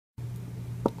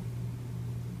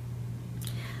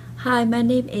Hi, my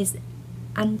name is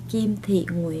Anh Kim Thị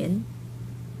Nguyễn,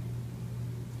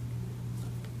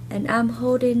 and I'm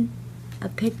holding a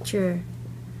picture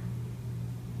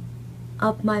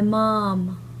of my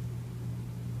mom,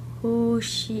 who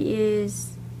she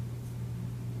is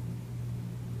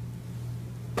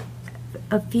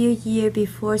a few years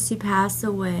before she passed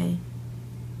away.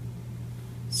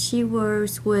 She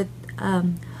was with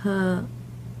her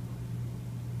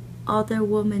other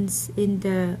women in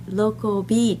the local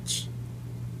beach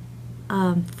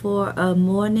for a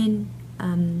morning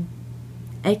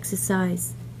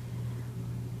exercise.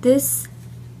 This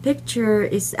picture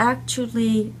is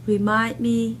actually remind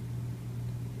me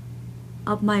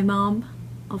of my mom,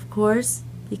 of course,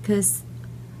 because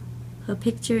her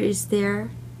picture is there,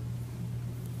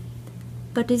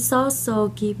 but it's also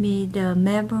give me the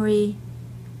memory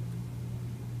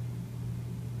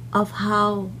of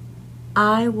how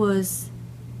I was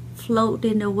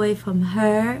floating away from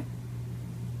her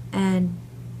and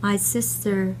my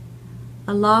sister,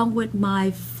 along with my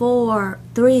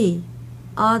three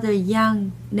other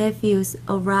young nephews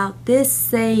around this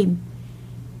same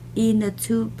inner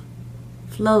tube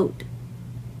float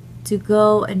to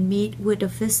go and meet with the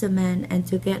fishermen and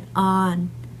to get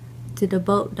on to the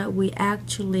boat that we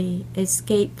actually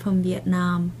escaped from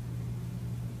Vietnam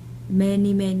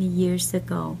many years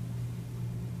ago.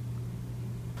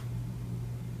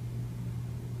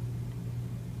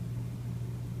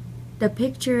 The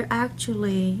picture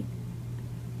actually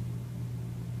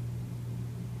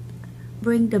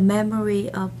bring the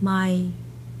memory of my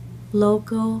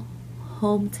local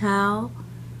hometown,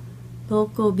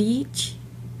 local beach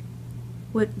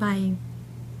with my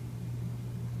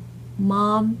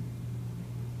mom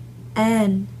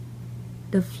and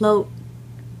the float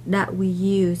that we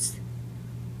used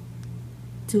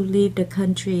to leave the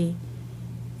country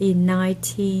in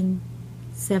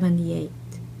 1978.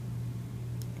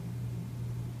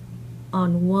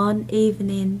 On one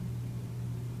evening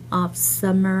of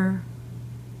summer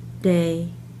day,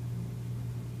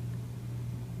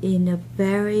 in a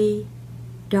very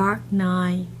dark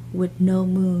night with no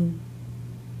moon.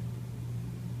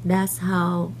 That's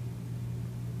how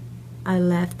I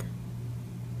left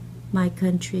my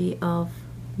country of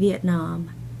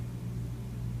Vietnam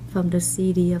from the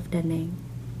city of Da Nang.